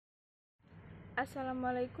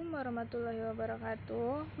Assalamualaikum warahmatullahi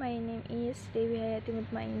wabarakatuh. My name is Dewi Hayati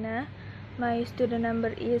Muthmainah. My student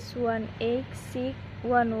number is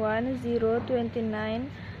 186111029.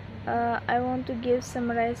 I want to give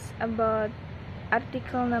summarize about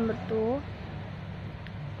article number 2.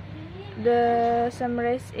 The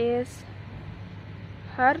summarize is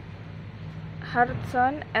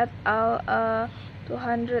Hartson et al.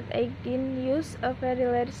 218 use a very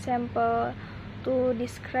large sample to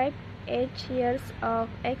describe 8 years of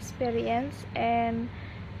experience and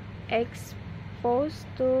exposed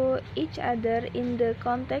to each other in the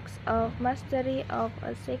context of mastery of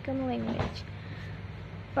a second language.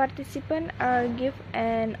 Participants are given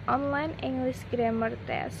an online English grammar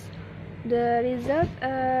test. The result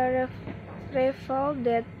revealed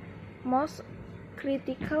that most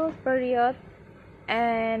critical period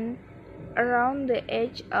and around the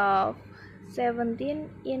age of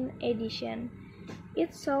 17 in addition.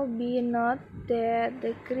 It should be noted that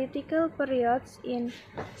the critical periods in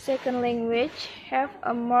second language have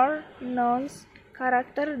a more nuanced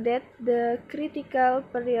character than the critical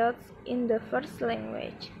periods in the first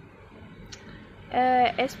language,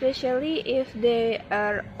 especially if they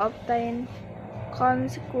are obtained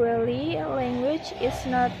consequently. Language is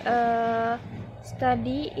not a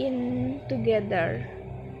study in together.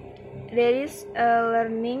 There is a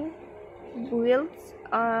learning builds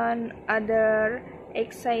on other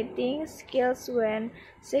exciting skills when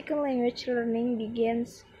second language learning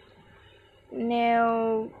begins.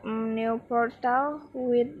 New portal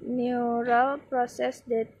with neural process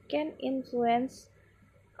that can influence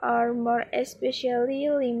or more especially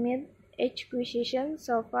limit acquisition.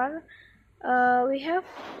 So far, we have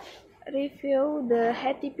reviewed the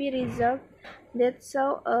HTTP result that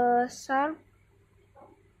show a sharp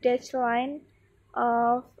decline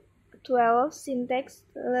of 12 syntax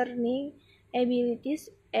learning abilities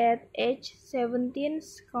at age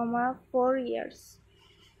 17,4 years.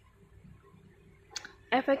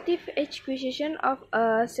 Effective acquisition of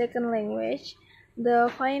a second language.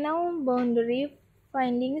 The final boundary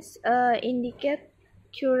findings indicate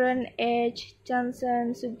current age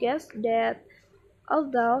chances suggest that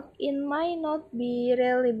although it might not be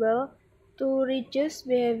reliable to reduce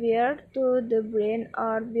behavior to the brain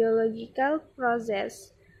or biological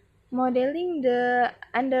process, modeling the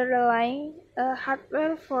underlying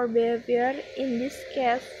hardware for behavior, in this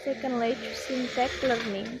case second language syntax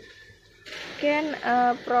learning, can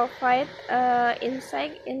provide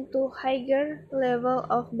insight into higher level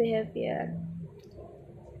of behavior.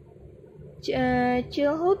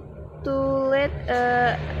 Childhood to late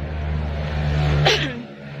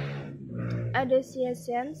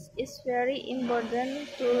adolescence is very important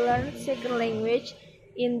to learn second language.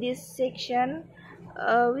 In this section,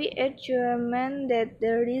 we assume that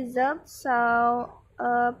the results show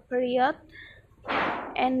a period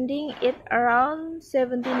ending at around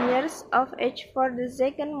 17 years of age for the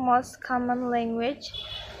second most common language.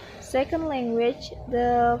 Second language,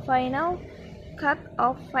 the final cut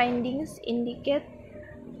of findings indicate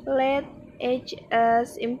late age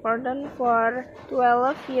as important for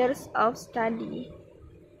 12 years of study.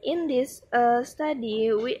 In this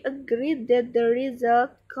study, we agreed that the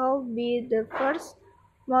result could be the first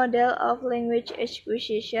model of language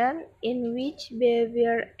acquisition in which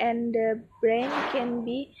behavior and the brain can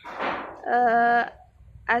be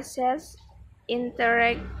assessed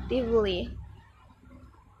interactively.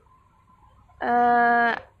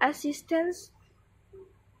 Assistance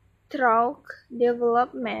through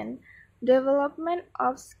development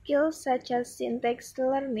of skills such as syntax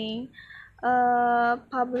learning,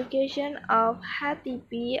 publication of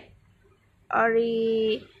HTTP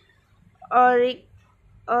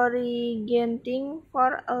originating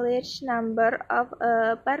for a large number of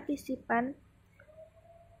participants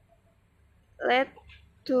led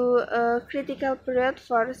to a critical period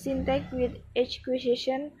for syntax with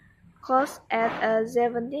acquisition cost at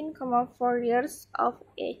 17,4 years of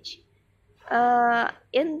age.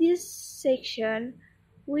 In this section,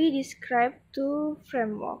 we describe two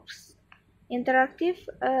frameworks: interactive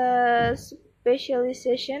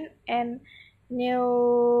specialization and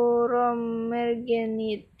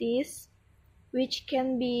neuromergenitis, which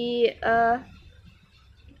can be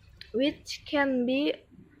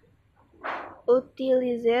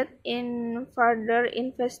utilized in further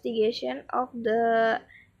investigation of the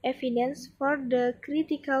evidence for the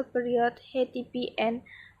critical period HTTP and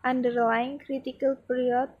underlying critical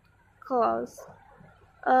period clause.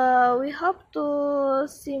 We hope to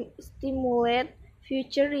stimulate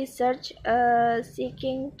future research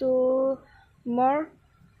seeking to more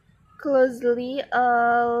closely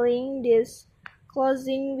link this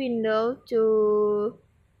closing window to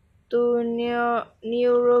to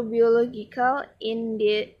neurobiological in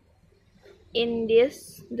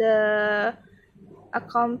this the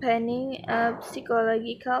accompanying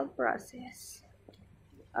psychological process.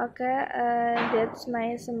 Okay, that's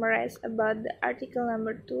my summarize about the article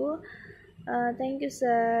number 2. Thank you,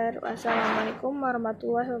 sir. Wassalamualaikum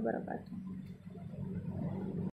warahmatullahi wabarakatuh.